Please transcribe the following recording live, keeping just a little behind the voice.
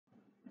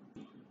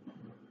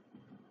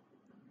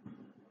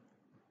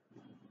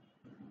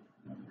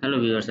Hello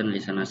viewers and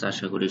listeners,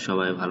 আশা করি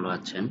সবাই ভালো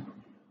আছেন।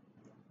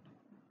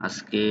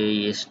 আজকে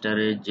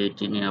ইয়েস্টারের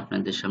যেটি নিয়ে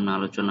আপনাদের সামনে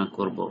আলোচনা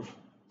করব,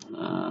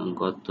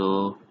 গত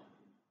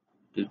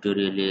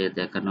টিউটোরিয়ালে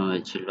দেখানো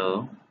হয়েছিল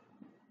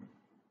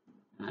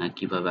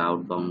কিভাবে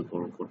আউটবাউন্ড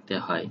কল করতে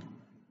হয়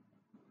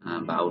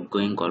বা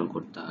আউটগোয়িং কল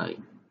করতে হয়,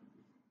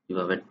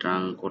 কিভাবে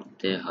ট্রাঙ্ক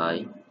করতে হয়।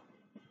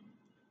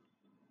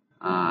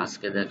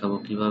 আজকে দেখাবো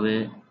কিভাবে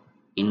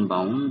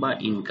ইনবাউন্ড বা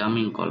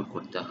ইনকামিং কল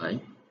করতে হয়,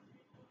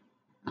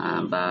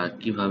 বা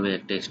কিভাবে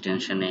একটা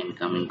এক্সটেনশনে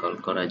ইনকামিং কল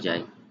করা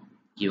যায়,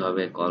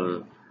 কিভাবে কল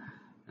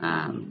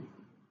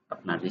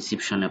আপনার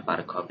রিসিপশনে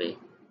পার্ক হবে,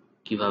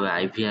 কিভাবে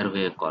আইভিআর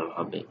হয়ে কল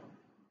হবে।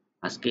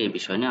 আজকে এই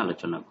বিষয় নিয়ে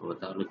আলোচনা করব।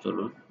 তাহলে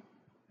চলুন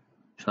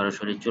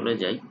সরাসরি চলে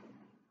যাই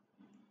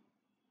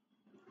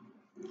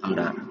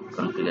আমরা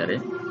কনফিগারে।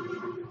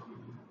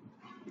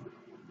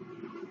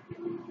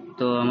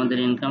 তো আমাদের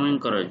ইনকামিং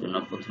করার জন্য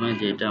প্রথমে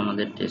যেটা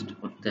আমাদের টেস্ট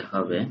করতে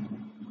হবে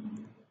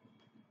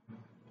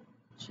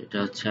সেটা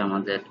হচ্ছে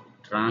আমাদের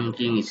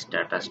ট্রাঙ্কিং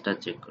স্ট্যাটাসটা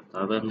চেক করতে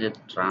হবে, আমাদের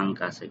ট্রাঙ্ক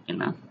আছে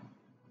কিনা।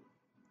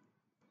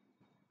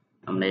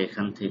 আমরা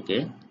এখান থেকে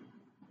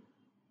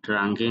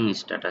ট্রাঙ্কিং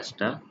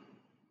স্ট্যাটাসটা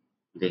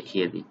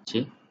দেখিয়ে দিচ্ছি।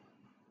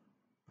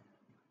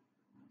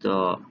 তো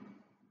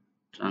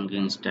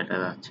ট্রাঙ্কিং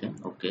স্ট্যাটাস আছে,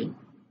 ওকে।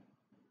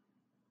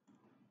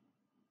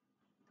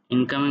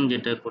 ইনকামিং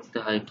যেটা করতে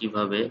হয়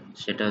কিভাবে,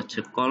 সেটা হচ্ছে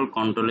কল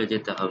কন্ট্রোলে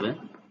যেতে হবে।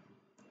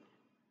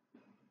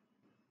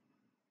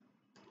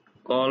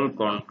 কল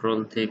কন্ট্রোল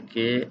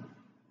থেকে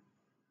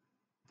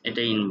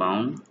এটা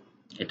ইনবাউন্ড,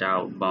 এটা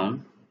আউটবাউন্ড,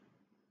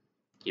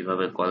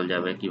 কিভাবে কল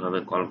যাবে, কিভাবে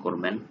কল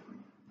করবেন,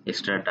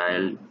 এক্সট্রা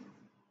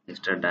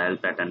ডায়াল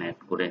প্যাটার্ন অ্যাড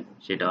করে,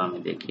 সেটাও আমি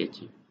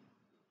দেখিয়েছি।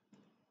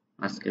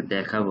 আজকে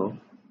দেখাবো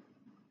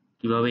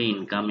কিভাবে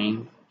ইনকামিং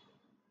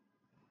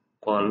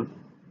কল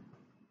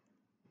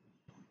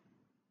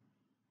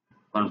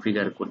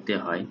কনফিগার করতে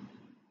হয়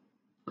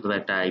অথবা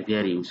একটা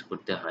আইভিআর ইউজ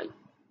করতে হয়,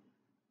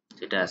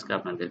 সেটা আজকে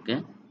আপনাদেরকে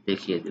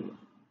দেখিয়ে দেব।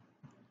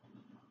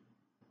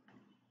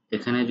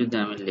 এখানে যদি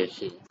আমি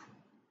লিখি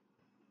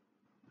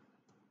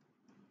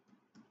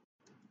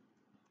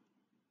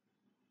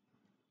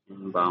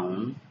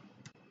ইনবাউন্ড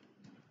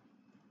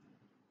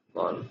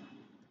কল,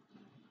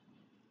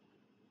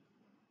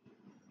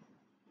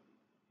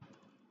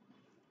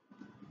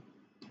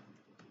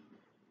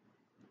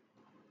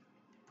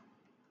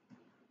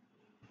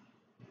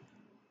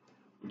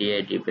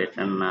 ডিআইডি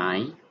প্যাটার্ন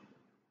নাই,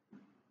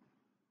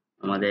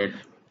 আমাদের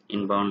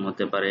ইনবাউন্ড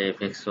হতে পারে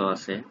এফএক্সও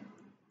আছে,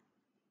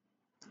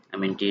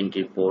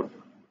 টিএনটি পোর্ট,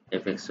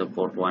 এফএক্সও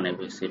পোর্ট 1,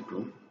 এফএক্সও 2,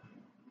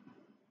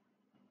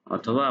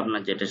 অথবা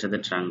আপনার যেটার সাথে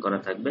ট্রাঙ্ক করা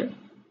থাকবে,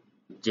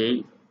 যেই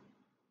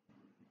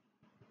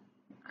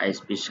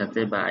আইএসপির সাথে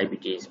বা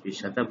আইপিটিএসপির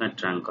সাথে আপনার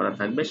ট্রাঙ্ক করা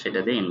থাকবে সেটা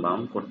দিয়ে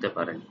ইনবাউন্ড করতে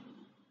পারেন।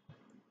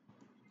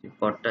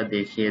 পথটা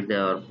দেখিয়ে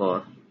দেওয়ার পর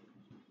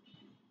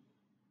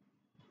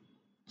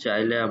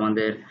চাইলে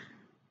আমাদের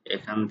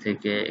এখান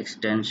থেকে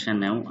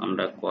এক্সটেনশনেও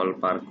আমরা কল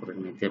পার করে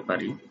নিতে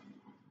পারি,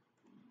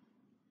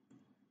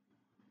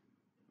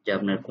 যে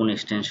আপনার কোন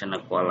এক্সটেনশনে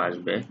কল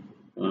আসবে,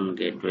 কোন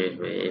গেটওয়ে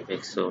হয়ে,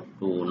 এফএক্সও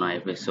 2 না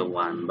এফএক্সও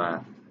 1 বা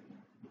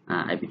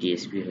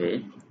আইপিটিএসপি হয়ে।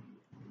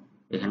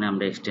 এখানে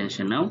আমরা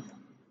এক্সটেনশনেও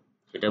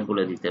সেটা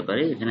বলে দিতে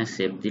পারি। এখানে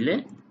সেভ দিলে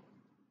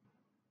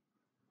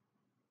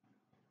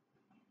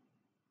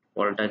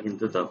কলটা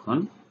কিন্তু তখন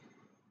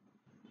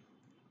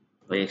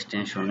ওই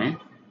এক্সটেনশনে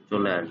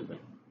চলে আসবে।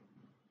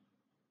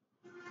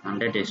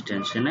 100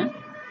 এক্সটেনশনে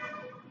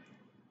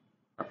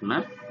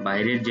আপনার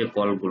বাইরের যে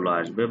কলগুলো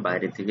আসবে,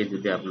 বাইরে থেকে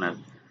যদি আপনার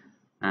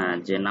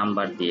যে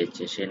নাম্বার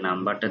দিয়েছে সেই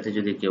নাম্বারটাতে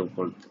যদি কেউ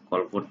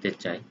কল করতে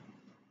চায়,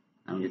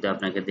 আমি যদি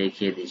আপনাকে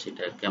দেখিয়ে দিই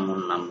সেটা কেমন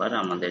নাম্বার,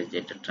 আমাদের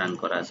যেটা ট্রাঙ্ক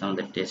করা আছে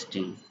আমাদের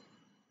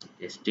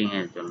টেস্টিং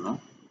এর জন্য,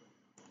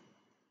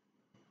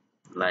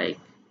 লাইক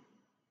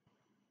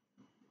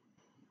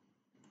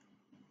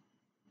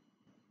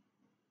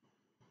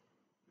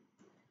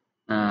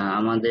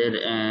আমাদের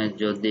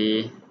যদি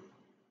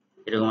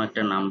এরকম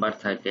একটা নাম্বার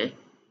থাকে,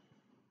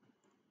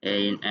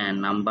 এই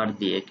নাম্বার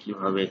দিয়ে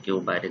কিভাবে কেউ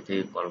বাইরে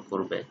থেকে কল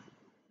করবে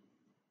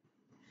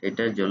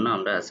সেটার জন্য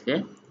আমরা আজকে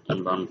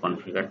ইনবাউন্ড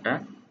কনফিগারটা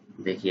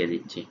দেখিয়ে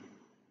দিচ্ছি।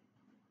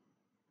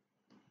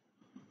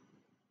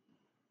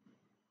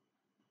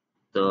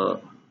 তো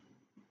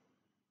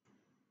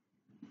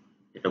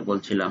এটা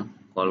বলছিলাম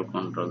কল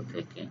কন্ট্রোল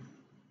থেকে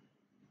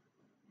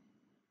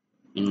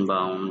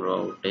ইনবাউন্ড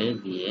রুটে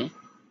গিয়ে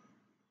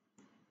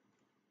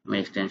আমি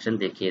এক্সটেনশন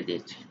দেখিয়ে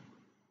দিয়েছি,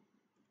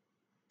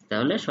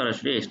 তাহলে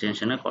সরাসরি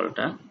এক্সটেনশনে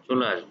কলটা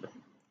চলে আসবে।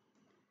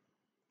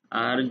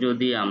 আর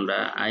যদি আমরা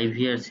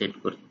আইভিআর সেট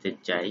করতে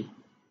চাই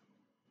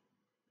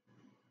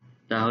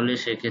তাহলে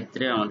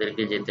সেক্ষেত্রে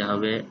আমাদেরকে যেতে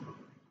হবে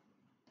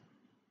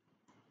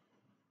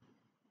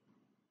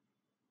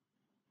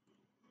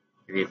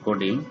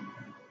রেকর্ডিং,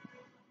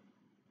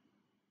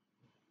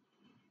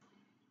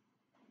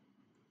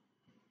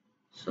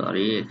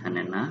 সরি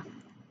এখানে না,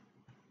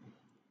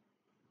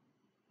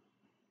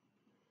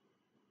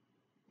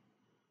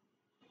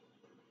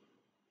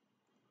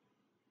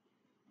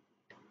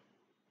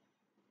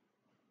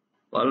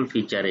 কল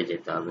ফিচারে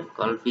যেতে হবে।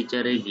 কল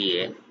ফিচারে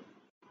গিয়ে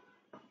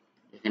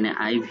এখানে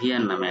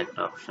আইভিআর নামে একটা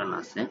অপশন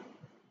আছে।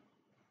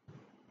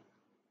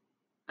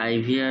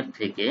 আইভিআর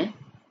থেকে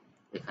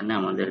এখানে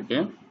আমাদেরকে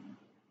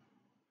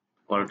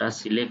কলটা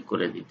সিলেক্ট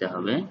করে দিতে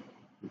হবে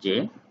যে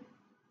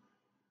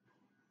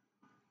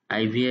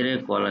আইভিআর এর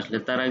কল আসলে।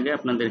 তার আগে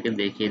আপনাদেরকে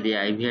দেখিয়ে দিই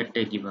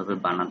আইভিআরটা কিভাবে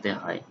বানাতে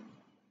হয়।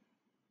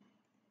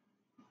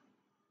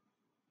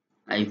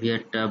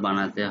 আইভিআরটা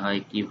বানাতে হয়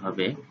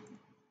কিভাবে,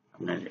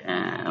 আপনার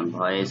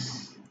ভয়েস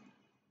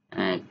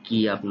কি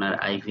আপনার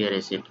আইভিআর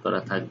এ সেট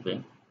করা থাকবে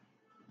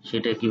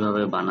সেটা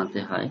কিভাবে বানাতে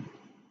হয়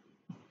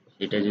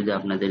সেটা যদি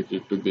আপনাদেরকে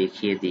একটু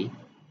দেখিয়ে দিই।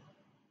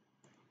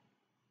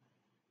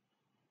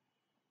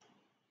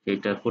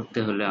 সেটা করতে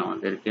হলে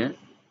আমাদেরকে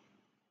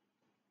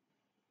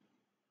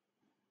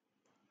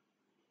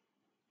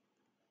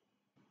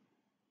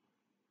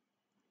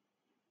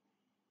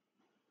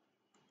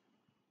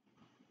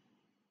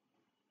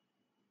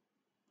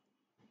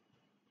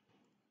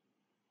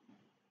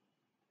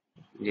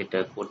যেটা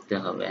করতে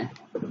হবে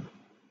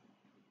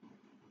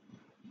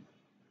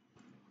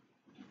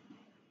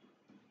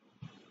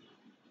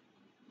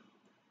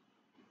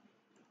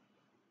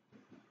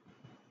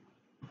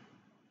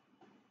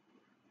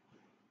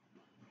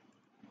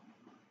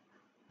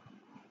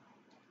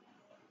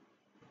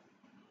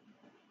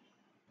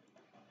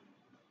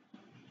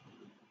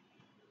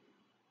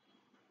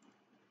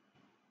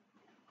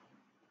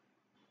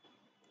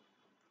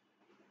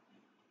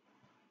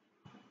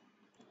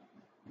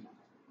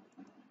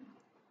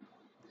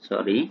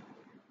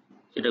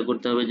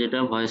যেটা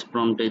ভয়েস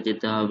প্রম্পটে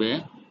যেতে হবে।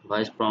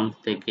 ভয়েস প্রম্পট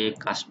থেকে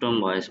কাস্টম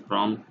ভয়েস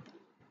প্রম্পট,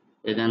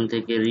 এখান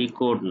থেকে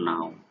রেকর্ড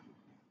নাও,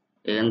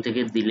 এখান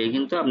থেকে দিলে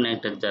কিন্তু আপনি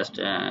একটা জাস্ট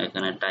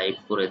এখানে টাইপ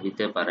করে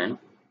দিতে পারেন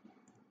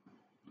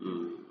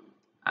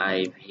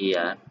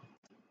আইভিআর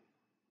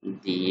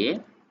দিয়ে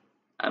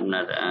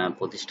আপনার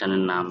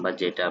প্রতিষ্ঠানের নাম বা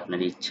যেটা আপনার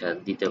ইচ্ছা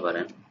দিতে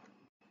পারেন।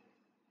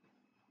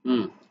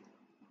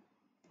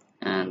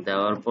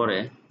 দেওয়ার পরে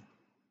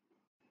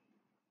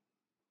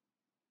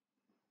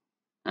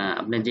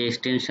আপনি যে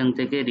এক্সটেনশন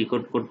থেকে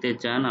রেকর্ড করতে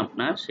চান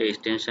আপনার সেই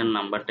এক্সটেনশন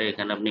নাম্বারটা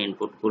এখানে আপনি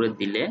ইনপুট করে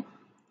দিলে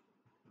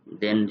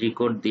দেন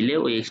রেকর্ড দিলে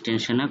ওই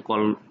এক্সটেনশনে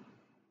কল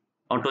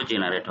অটো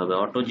জেনারেট হবে।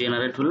 অটো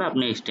জেনারেট হলে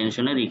আপনি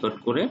এক্সটেনশনে রেকর্ড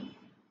করে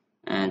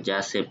যা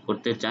সেভ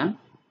করতে চান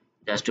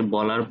জাস্ট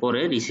বলার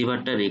পরে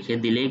রিসিভারটা রেখে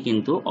দিলেই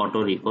কিন্তু অটো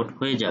রেকর্ড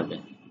হয়ে যাবে।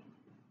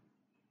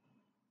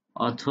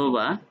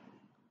 অথবা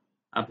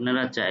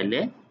আপনারা চাইলে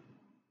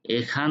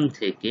এখান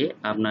থেকে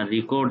আপনার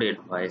রেকর্ডেড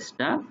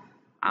ভয়েসটা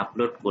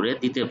আপলোড করে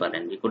দিতে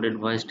পারেন। রেকর্ডেড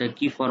ভয়েসটা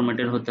কি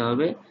ফরম্যাটের হতে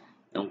হবে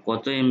এবং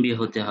কত এমবি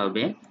হতে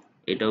হবে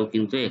এটাও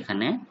কিন্তু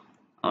এখানে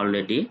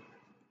অলরেডি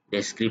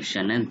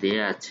ডেসক্রিপশনে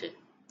দেয়া আছে।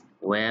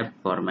 ওয়েব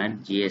ফরম্যাট,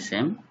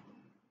 জিএসএম,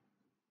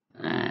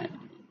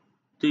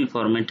 দুই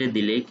ফরম্যাটে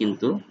দিলেই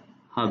কিন্তু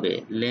হবে।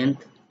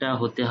 লেন্থটা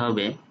হতে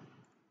হবে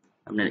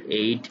আপনার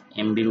 8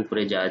 এমবির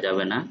উপরে যাওয়া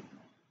যাবে না,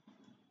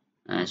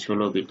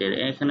 16 বিটের।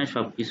 এখানে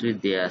সবকিছুই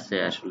দেয়া আছে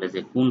আসলে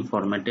যে কোন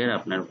ফরম্যাটের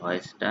আপনার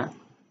ভয়েসটা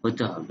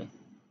হতে হবে।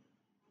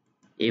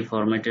 এই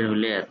ফরম্যাটের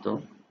হলে এত,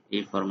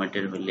 এই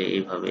ফরম্যাটের হলে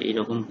এইভাবে,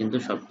 এরকম কিন্তু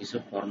সবকিছু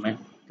ফরম্যাট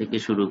থেকে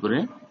শুরু করে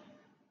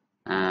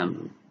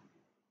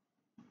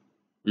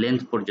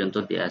লেন্থ পর্যন্ত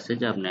দেয়া আছে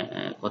যে আপনি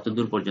কত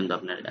দূর পর্যন্ত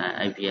আপনার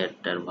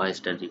আইভিআরটার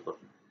ভয়েসটা রেকর্ড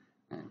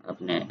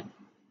আপনি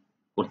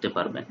করতে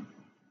পারবেন।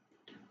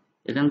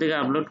 এখান থেকে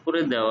আপলোড করে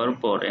দেওয়ার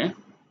পরে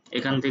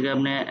এখান থেকে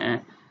আপনি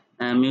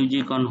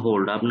মিউজিক অন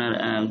হোল্ড, আপনার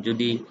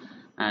যদি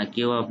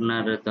কেউ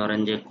আপনার ধরেন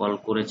যে কল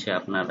করেছে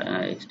আপনার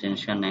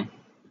এক্সটেনশনে,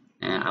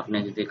 আপনি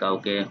যদি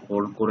কাউকে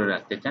হোল্ড করে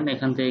রাখতে চান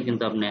এখান থেকে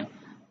কিন্তু আপনি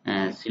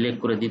সিলেক্ট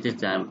করে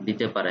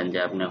দিতে পারেন যে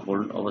আপনি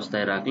হোল্ড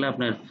অবস্থায় রাখলে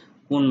আপনার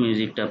কোন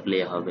মিউজিকটা প্লে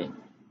হবে,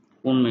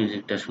 কোন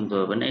মিউজিকটা শুনতে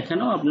পাবেন।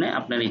 এখানেও আপনি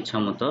আপনার ইচ্ছা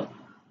মতো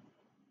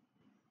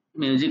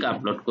মিউজিক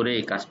আপলোড করে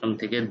এই কাস্টম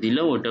থেকে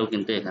দিলেও ওটাও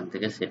কিন্তু এখান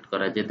থেকে সেট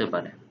করা যেতে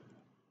পারে।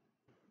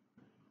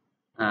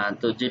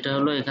 তো যেটা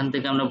হলো এখান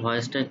থেকে আমরা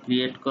ভয়েসটা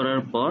ক্রিয়েট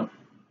করার পর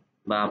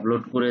বা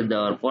আপলোড করে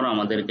দেওয়ার পর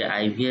আমাদেরকে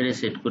আইভিআর এ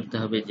সেট করতে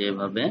হবে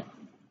যেভাবে,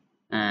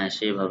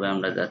 সেইভাবে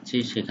আমরা যাচ্ছি।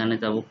 সেখানে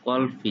যাব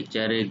কল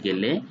ফিচারে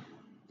গেলে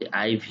যে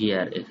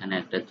আইভিআর এখানে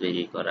একটা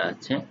তৈরি করা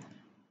আছে,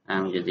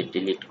 আমি যদি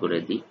ডিলিট করে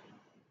দিই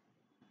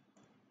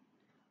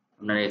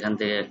আপনারা এখান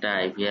থেকে একটা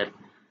আইভিআর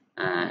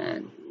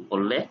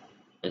বললে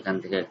এখান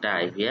থেকে একটা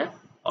আইভিআর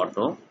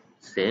অটো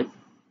সেভ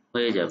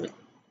হয়ে যাবে।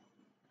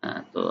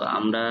 তো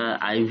আমরা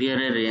আইভিআর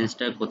এর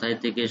রেঞ্জটা কোথায়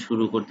থেকে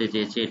শুরু করতে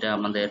চেয়েছি এটা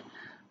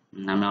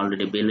আমি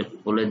অলরেডি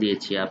বলে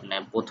দিয়েছি। আপনি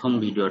প্রথম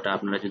ভিডিওটা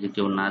আপনারা যদি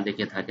কেউ না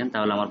দেখে থাকেন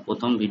তাহলে আমার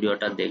প্রথম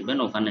ভিডিওটা দেখবেন,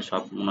 ওখানে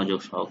সব মনোযোগ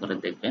সহকারে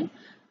দেখবেন।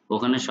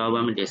 ওখানে সব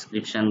আমি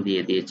ডেসক্রিপশন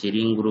দিয়ে দিয়েছি।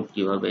 রিং গ্রুপ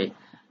কিভাবে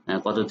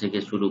কত থেকে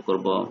শুরু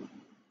করব,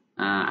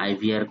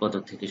 আইভিআর কত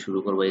থেকে শুরু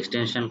করব,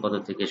 এক্সটেনশন কত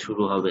থেকে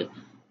শুরু হবে,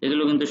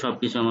 এগুলো কিন্তু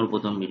সবকিছু আমার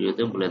প্রথম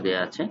ভিডিওতে বলে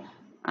দেওয়া আছে।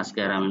 আজকে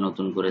আর আমি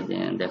নতুন করে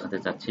দেখাতে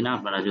চাচ্ছি না।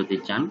 আপনারা যদি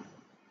চান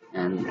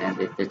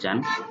দেখতে চান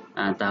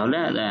তাহলে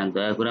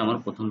দয়া করে আমার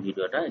প্রথম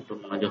ভিডিওটা একটু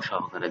মনোযোগ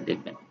সহকারে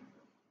দেখবেন।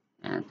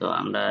 তো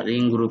আমরা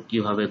রিং গ্রুপ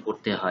কিভাবে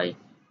করতে হয়,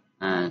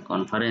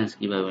 কনফারেন্স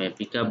কিভাবে,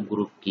 পিকআপ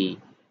গ্রুপ কি,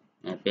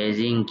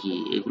 পেজিং কি,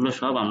 এগুলো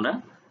সব আমরা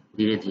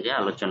ধীরে ধীরে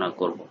আলোচনা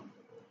করব।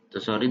 তো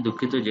সরি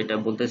দুঃখিত, যেটা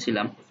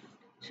বলতেছিলাম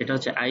সেটা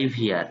হচ্ছে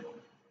আইভিআর।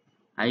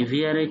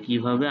 আইভিআর এ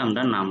কিভাবে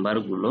আমরা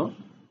নাম্বারগুলো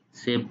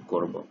সেভ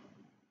করব।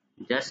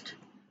 জাস্ট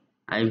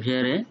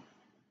আইভিআর এ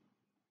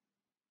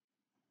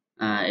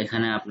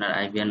এখানে আপনার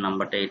আইভিআর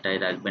নাম্বারটা এটাই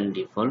রাখবেন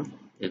ডিফল্ট,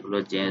 এগুলো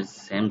যে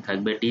সেম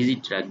থাকবে,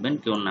 ডিজিট রাখবেন,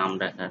 কেউ নাম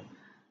রাখার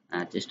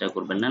চেষ্টা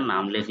করবেন না,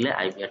 নাম লিখলে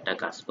আইভিআরটা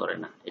কাজ করে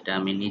না, এটা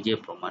আমি নিজে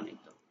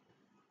প্রমাণিত।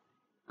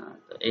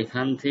 তো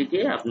এখান থেকে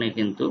আপনি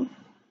কিন্তু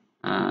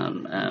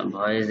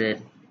ভয়েসের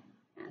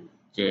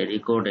যে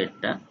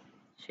রেকর্ডেডটা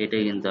সেটা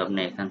কিন্তু আপনি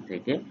এখান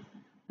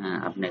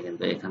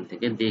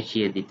থেকে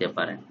দেখিয়ে দিতে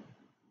পারেন।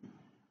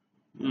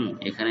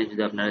 এখানে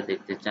যদি আপনারা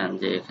দেখতে চান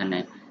যে এখানে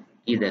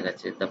কি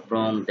দেখাচ্ছে, the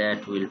prompt that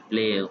will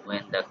play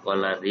when the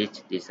caller reach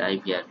this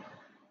IVR,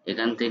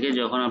 এখান থেকে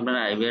যখন আপনারা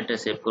আইভিআরটা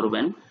সেভ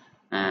করবেন,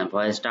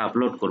 ভয়েসটা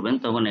আপলোড করবেন,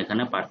 তখন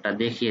এখানে পার্টটা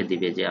দেখিয়ে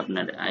দিবে যে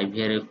আপনার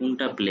আইভিআর এ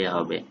কোনটা প্লে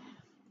হবে।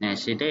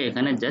 সেটা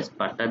এখানে জাস্ট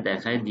পার্টটা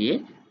দেখায় দিয়ে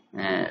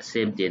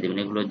সেভ দিয়ে দিবেন।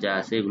 এগুলো যা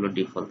আছে এগুলো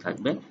ডিফল্ট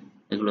থাকবে,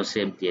 এগুলো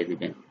সেভ দিয়ে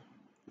দিবেন।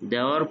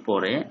 দেওয়ার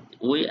পরে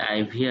ওই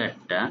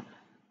আইভিআরটা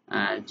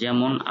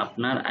যেমন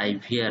আপনার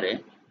আইভিআর এ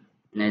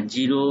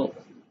 0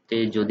 তে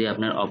যদি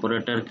আপনার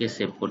অপারেটরকে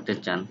সেভ করতে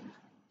চান,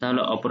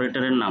 তাহলে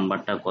অপারেটরের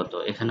নাম্বারটা কত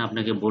এখানে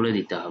আপনাকে বলে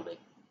দিতে হবে।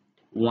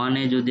 1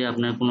 এ যদি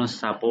আপনার কোনো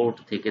সাপোর্ট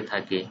থেকে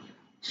থাকে,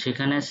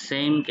 সেখানে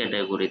সেম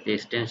ক্যাটাগরিতে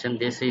এক্সটেনশন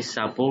দিয়ে সেই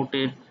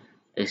সাপোর্টের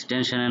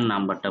এক্সটেনশনের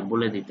নাম্বারটা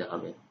বলে দিতে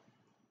হবে।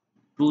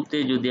 2 তে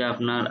যদি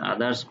আপনার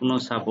আদার্স কোনো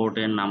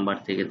সাপোর্টের নাম্বার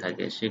থেকে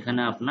থাকে,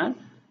 সেখানে আপনার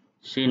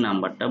সেই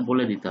নাম্বারটা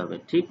বলে দিতে হবে।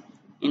 ঠিক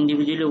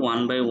ইন্ডিভিজুয়ালি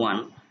 1 বাই 1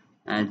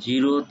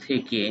 0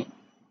 থেকে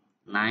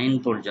 9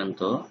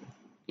 পর্যন্ত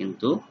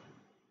কিন্তু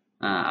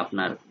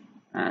আপনার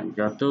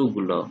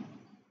যতগুলো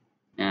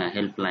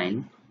হেল্পলাইন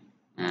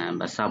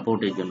বা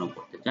সাপোর্টের জন্য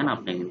করতে চান,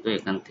 আপনি কিন্তু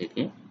এখান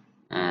থেকে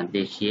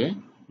দেখিয়ে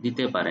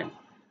দিতে পারেন।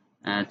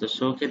 তো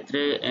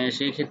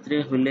সেই ক্ষেত্রে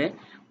হলে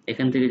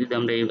এখান থেকে যদি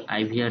আমরা এই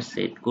আইভিআর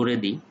সেট করে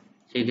দিই,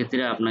 সেই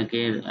ক্ষেত্রে আপনাকে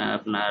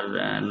আপনার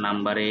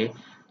নাম্বারে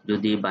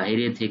যদি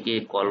বাইরে থেকে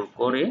কল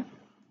করে,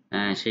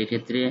 সেই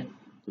ক্ষেত্রে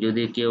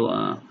যদি কেউ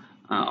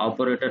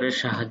অপারেটরের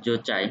সাহায্য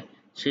চায়,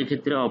 সেই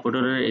ক্ষেত্রে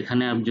অপারেটরের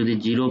এখানে যদি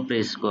 0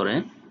 প্রেস করে,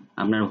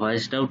 আপনার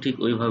ভয়েসটাও ঠিক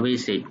ওইভাবেই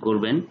সেট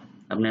করবেন।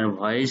 আপনার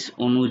ভয়েস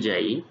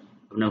অনুযায়ী,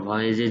 আপনার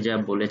ভয়েসে যা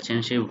বলেছেন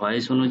সেই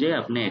ভয়েস অনুযায়ী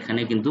আপনি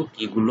এখানে কিন্তু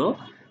কিগুলো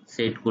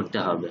সেট করতে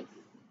হবে।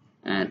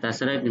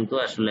 তাছাড়া কিন্তু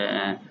আসলে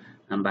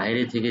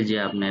বাইরে থেকে যে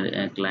আপনার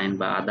ক্লায়েন্ট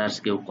বা আদার্স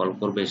কেউ কল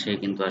করবে, সে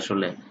কিন্তু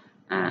আসলে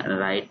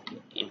রাইট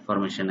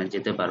ইনফরমেশনে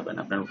যেতে পারবে না।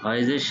 আপনার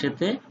ভয়েসের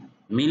সাথে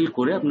মিল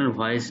করে আপনার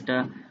ভয়েসটা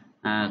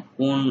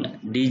কোন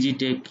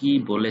ডিজিটে কি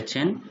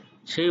বলেছেন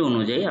সেই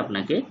অনুযায়ী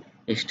আপনাকে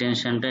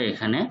এক্সটেনশনটা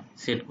এখানে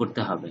সেট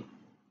করতে হবে।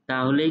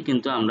 তাহলেই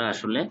কিন্তু আমরা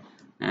আসলে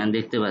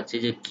দেখতে পাচ্ছি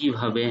যে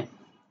কিভাবে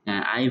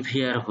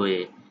আইভিআর হয়ে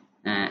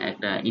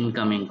একটা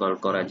ইনকামিং কল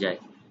করা যায়,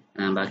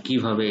 বা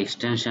কিভাবে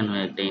এক্সটেনশন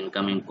হয়ে একটা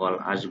ইনকামিং কল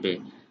আসবে।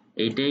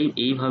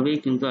 এইভাবেই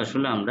কিন্তু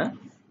আসলে আমরা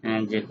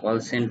যে কল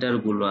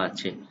সেন্টারগুলো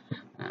আছে,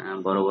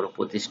 বড় বড়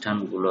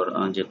প্রতিষ্ঠানগুলোর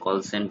যে কল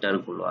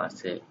সেন্টারগুলো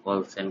আছে, কল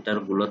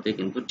সেন্টারগুলোতে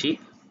কিন্তু ঠিক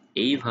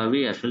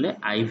এইভাবেই আসলে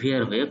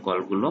আইভিআর হয়ে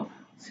কলগুলো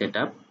সেট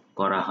আপ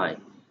করা হয়।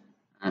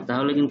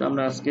 তাহলে কিন্তু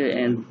আমরা আজকে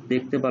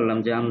দেখতে পারলাম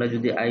যে আমরা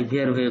যদি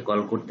আইভিআর হয়ে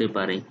কল করতে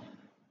পারি,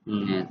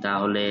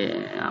 তাহলে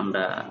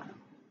আমরা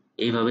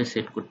এইভাবে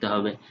সেট করতে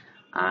হবে।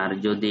 আর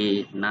যদি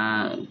না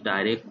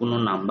ডাইরেক্ট কোনো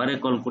নাম্বারে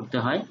কল করতে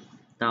হয়,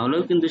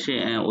 তাহলেও কিন্তু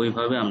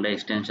ওইভাবে আমরা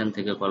এক্সটেনশন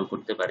থেকে কল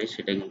করতে পারি।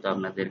 সেটা কিন্তু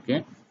আপনাদেরকে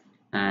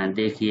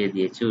দেখিয়ে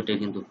দিয়েছি। ওইটা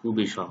কিন্তু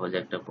খুবই সহজ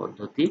একটা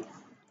পদ্ধতি।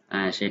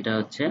 সেটা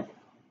হচ্ছে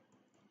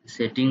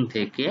সেটিং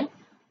থেকে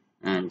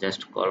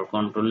জাস্ট কল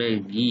কন্ট্রোলে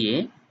গিয়ে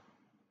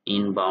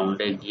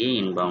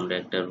ইনবাউন্ডে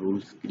একটা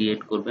রুলস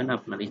ক্রিয়েট করবেন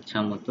আপনার ইচ্ছা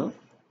মতো,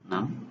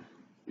 নাম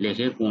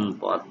লিখে কোন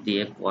পথ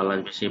দিয়ে কল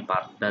আসবে সেই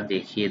পাথটা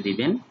দেখিয়ে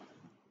দিবেন।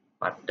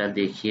 পাথটা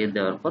দেখিয়ে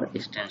দেওয়ার পর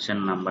এক্সটেনশন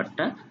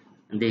নাম্বারটা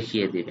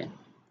দেখিয়ে দিবেন।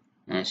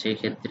 সেই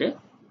ক্ষেত্রে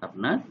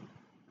আপনার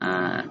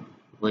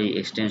ওই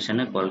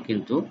এক্সটেনশনে কল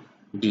কিন্তু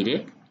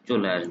ডিরেক্ট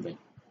চলে আসবে।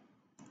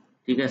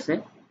 ঠিক আছে,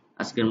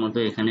 আজকের মতো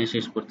এখানে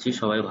শেষ করছি।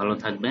 সবাই ভালো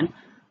থাকবেন।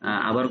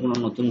 আবার কোনো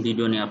নতুন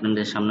ভিডিও নিয়ে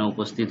আপনাদের সামনে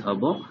উপস্থিত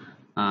হব।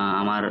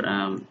 আমার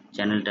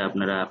চ্যানেলটা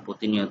আপনারা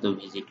প্রতিনিয়ত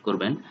ভিজিট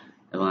করবেন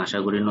এবং আশা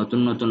করি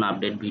নতুন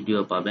আপডেট ভিডিও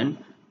পাবেন।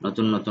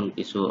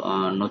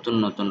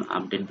 নতুন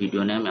আপডেট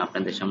ভিডিও নিয়ে আমি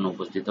আপনাদের সামনে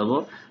উপস্থিত হব।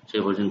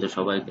 সেই পর্যন্ত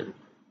সবাইকে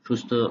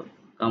সুস্থ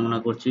কামনা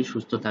করছি।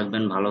 সুস্থ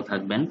থাকবেন, ভালো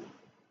থাকবেন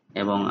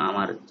এবং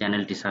আমার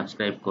চ্যানেলটি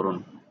সাবস্ক্রাইব করুন।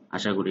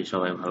 আশা করি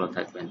সবাই ভালো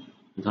থাকবেন।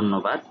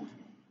 ধন্যবাদ,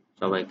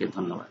 সবাইকে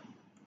ধন্যবাদ।